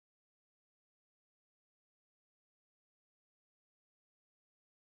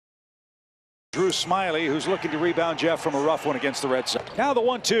Drew Smyly, who's looking to rebound Jeff from a rough one against the Red Sox. Now the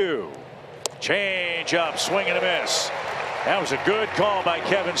 1-2. Change up, swing and a miss. That was a good call by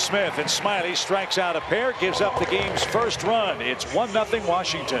Kevin Smith, and Smyly strikes out a pair, gives up the game's first run. It's 1-0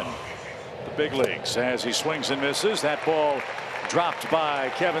 Washington. The big leagues as he swings and misses. That ball dropped by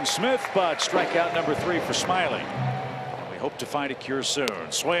Kevin Smith, but strikeout number 3 for Smyly. We hope to find a cure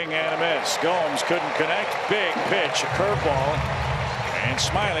soon. Swing and a miss. Gomes couldn't connect. Big pitch, a curveball, and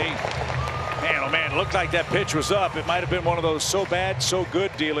Smyly. Man, oh man, looked like that pitch was up. It might have been one of those so bad, so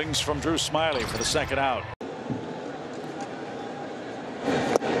good dealings from Drew Smyly for the second out.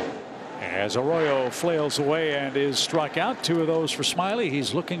 As Arroyo flails away and is struck out, 2 of those for Smyly.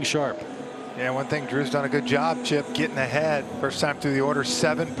 He's looking sharp. Yeah, one thing Drew's done a good job, Chip, getting ahead. First time through the order,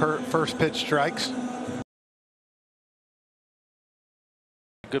 7 per first pitch strikes.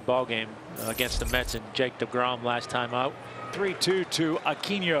 Good ball game against the Mets and Jake DeGrom last time out. 3-2 to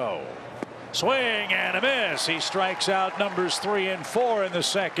Aquino. Swing and a miss. He strikes out numbers 3 and 4 in the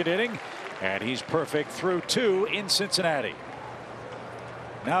second inning, and he's perfect through 2 in Cincinnati.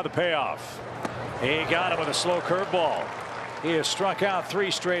 Now the payoff. He got him with a slow curveball. He has struck out 3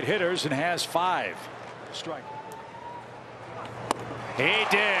 straight hitters and has 5. Strike. He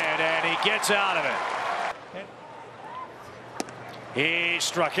did, and he gets out of it. He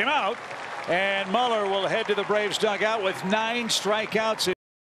struck him out, and Muller will head to the Braves dugout with 9 strikeouts.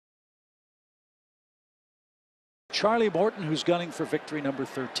 Charlie Morton, who's gunning for victory number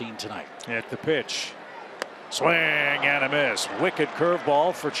 13 tonight. At the pitch. Swing and a miss. Wicked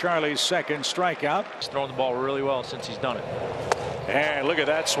curveball for Charlie's second strikeout. He's thrown the ball really well since he's done it. And look at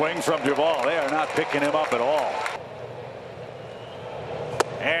that swing from Duvall. They are not picking him up at all.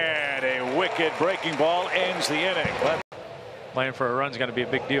 And a wicked breaking ball ends the inning. Playing for a run is going to be a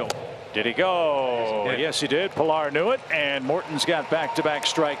big deal. Did he go? Yes, he did. Pilar knew it, and Morton's got back-to-back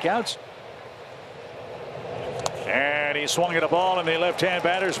strikeouts. And he swung at a ball in the left-hand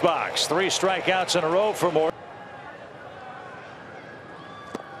batter's box. 3 strikeouts in a row for Morton.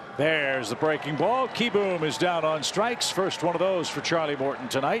 There's the breaking ball. Kieboom is down on strikes. First one of those for Charlie Morton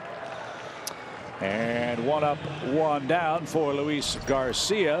tonight. And 1 up, 1 down for Luis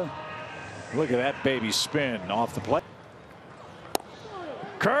Garcia. Look at that baby spin off the plate.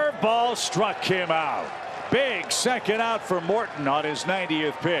 Curveball struck him out. Big second out for Morton on his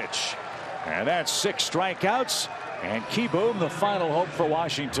 90th pitch. And that's 6 strikeouts. And Kieboom, the final hope for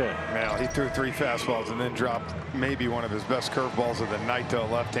Washington. Well, he threw 3 fastballs and then dropped maybe one of his best curveballs of the night to a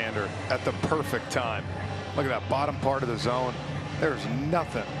left-hander at the perfect time. Look at that bottom part of the zone. There's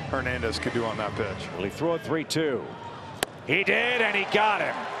nothing Hernandez could do on that pitch. Will he throw it 3-2? He did, and he got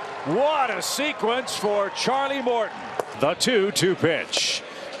him. What a sequence for Charlie Morton. The 2-2 pitch.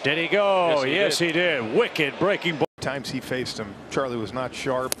 Did he go? Yes, he did. Wicked breaking ball. Times he faced him, Charlie was not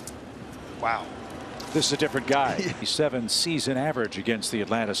sharp. Wow. This is a different guy. 7 season average against the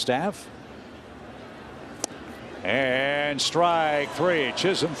Atlanta staff. And strike 3.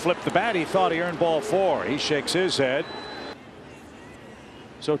 Chisholm flipped the bat. He thought he earned ball 4. He shakes his head.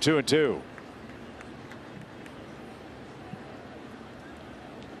 So 2-2.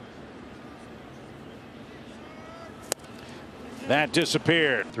 That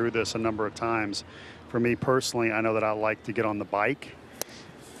disappeared. Through this a number of times. For me personally, I know that I like to get on the bike.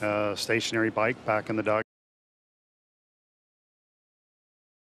 Stationary bike back in the dugout.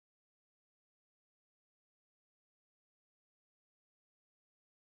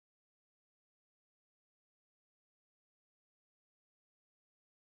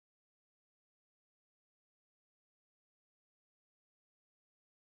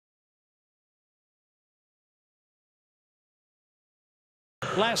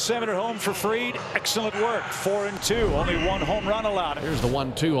 Last 7 at home for Fried. Excellent work. 4-2. Only 1 home run allowed. Here's the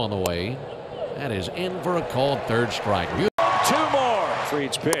 1-2 on the way. That is in for a called 3rd strike. 2 more.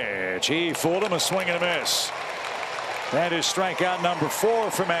 Fried's pitch. He fooled him. A swing and a miss. That is strikeout number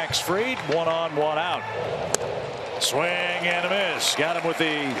 4 for Max Fried. 1 on, 1 out. Swing and a miss. Got him with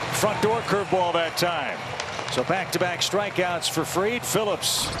the front door curveball that time. So back-to-back strikeouts for Fried.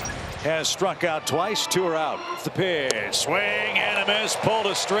 Phillips has struck out twice. 2 are out. The pitch. Swing and a miss. Pulled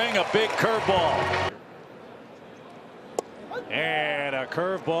a string. A big curveball. And a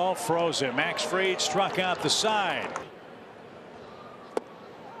curveball froze him. Max Fried struck out the side.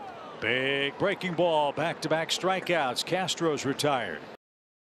 Big breaking ball. Back-to-back strikeouts. Castro's retired.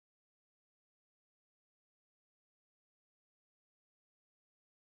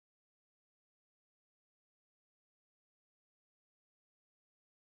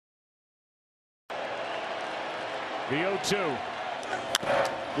 The 0-2.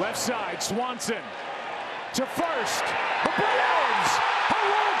 Left side, Swanson to first. The Braves are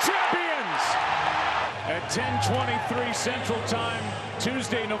world champions! At 10:23 Central Time,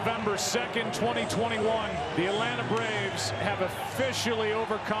 Tuesday, November 2nd, 2021, the Atlanta Braves have officially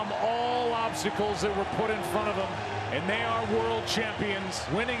overcome all obstacles that were put in front of them, and they are world champions,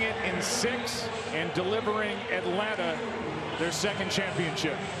 winning it in 6 and delivering Atlanta their 2nd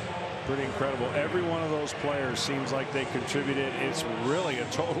championship. Pretty incredible. Every one of those players seems like they contributed. It's really a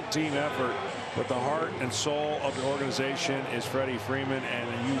total team effort. But the heart and soul of the organization is Freddie Freeman,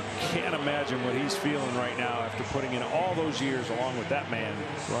 and you can't imagine what he's feeling right now after putting in all those years along with that man,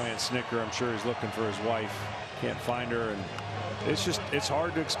 Ryan Snitker. I'm sure he's looking for his wife. Can't find her, and it's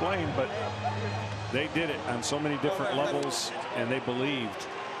hard to explain, but they did it on so many different levels, and they believed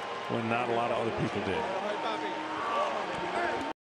when not a lot of other people did.